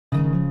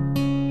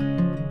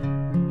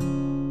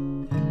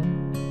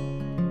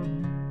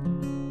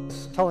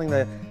telling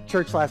the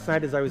church last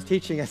night as I was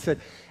teaching, I said,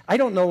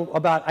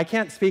 I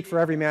can't speak for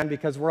every man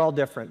because we're all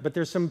different, but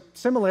there's some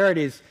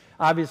similarities,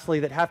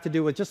 obviously, that have to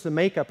do with just the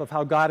makeup of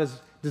how God has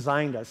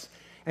designed us.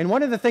 And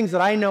one of the things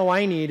that I know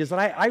I need is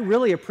that I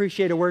really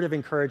appreciate a word of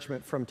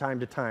encouragement from time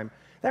to time.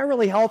 That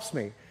really helps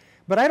me.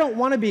 But I don't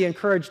want to be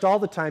encouraged all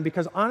the time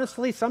because,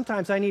 honestly,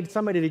 sometimes I need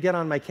somebody to get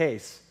on my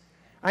case.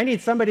 I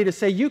need somebody to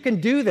say, you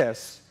can do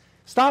this.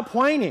 Stop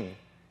whining.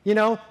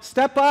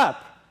 Step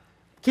up.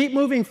 Keep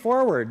moving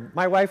forward.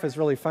 My wife is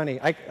really funny.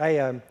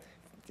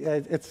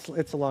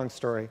 It's a long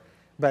story.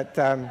 But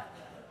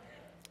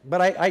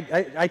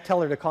I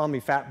tell her to call me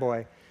fat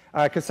boy.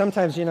 Because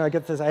sometimes, I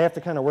get this, I have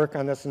to kind of work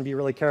on this and be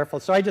really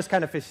careful. So I just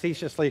kind of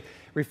facetiously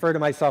refer to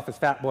myself as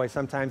fat boy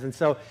sometimes. And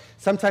so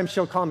sometimes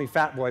she'll call me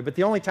fat boy. But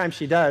the only time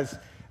she does,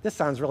 this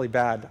sounds really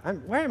bad.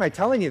 Why am I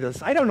telling you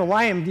this? I don't know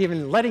why I'm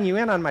even letting you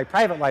in on my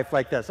private life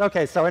like this.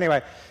 Okay, so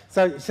anyway,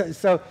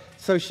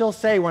 so she'll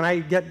say when I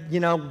get,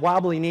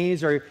 wobbly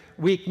knees or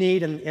weak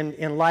need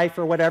in life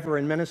or whatever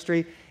in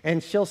ministry,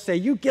 and she'll say,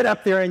 you get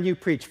up there and you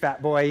preach,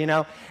 fat boy,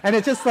 And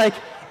it's just like,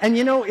 and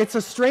it's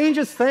the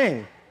strangest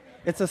thing.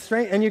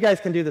 And you guys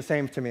can do the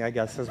same to me, I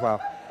guess, as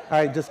well.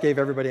 I just gave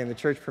everybody in the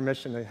church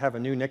permission to have a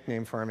new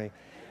nickname for me.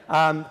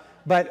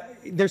 But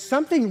there's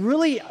something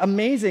really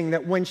amazing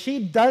that when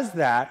she does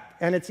that,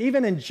 and it's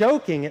even in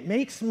joking, it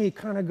makes me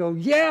kind of go,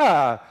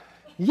 yeah,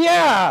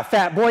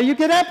 fat boy, you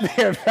get up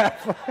there,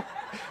 fat boy.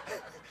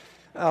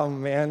 Oh,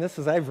 man,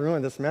 I've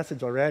ruined this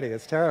message already.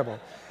 It's terrible.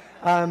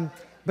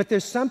 But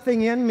there's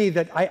something in me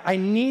that I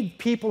need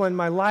people in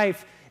my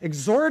life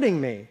exhorting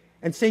me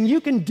and saying,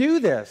 you can do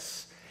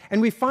this. And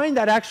we find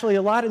that actually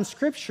a lot in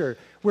Scripture,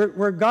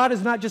 where God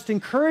is not just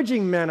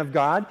encouraging men of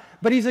God,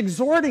 but he's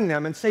exhorting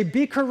them and say,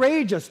 be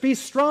courageous, be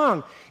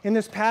strong. In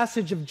this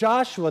passage of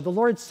Joshua, the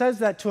Lord says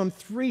that to him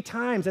 3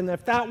 times, and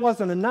if that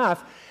wasn't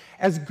enough,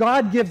 as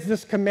God gives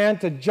this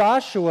command to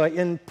Joshua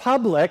in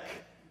public,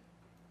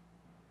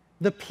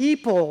 the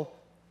people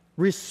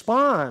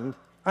respond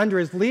under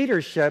his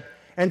leadership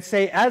and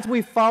say, as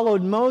we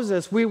followed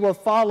Moses, we will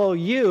follow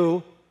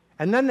you.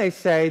 And then they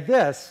say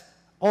this,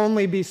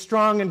 only be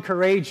strong and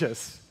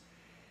courageous.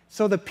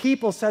 So the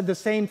people said the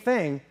same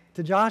thing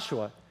to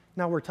Joshua.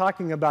 Now we're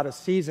talking about a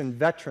seasoned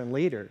veteran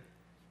leader.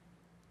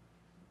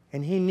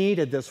 And he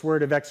needed this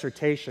word of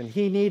exhortation.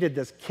 He needed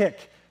this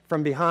kick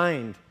from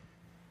behind.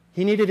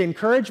 He needed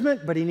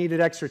encouragement, but he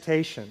needed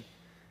exhortation.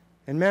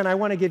 And men, I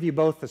want to give you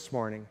both this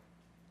morning.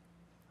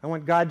 I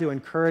want God to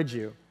encourage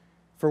you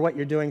for what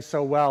you're doing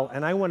so well,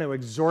 and I want to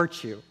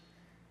exhort you.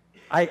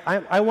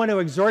 I want to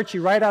exhort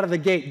you right out of the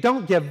gate.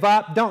 Don't give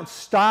up. Don't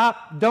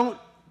stop. Don't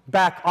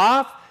back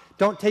off.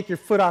 Don't take your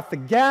foot off the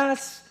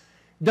gas.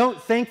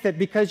 Don't think that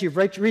because you've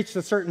reached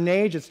a certain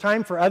age, it's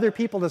time for other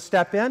people to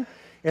step in.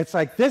 It's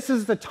like this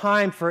is the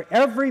time for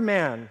every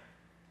man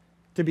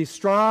to be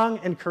strong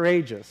and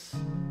courageous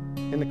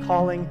in the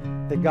calling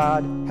that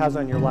God has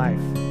on your life.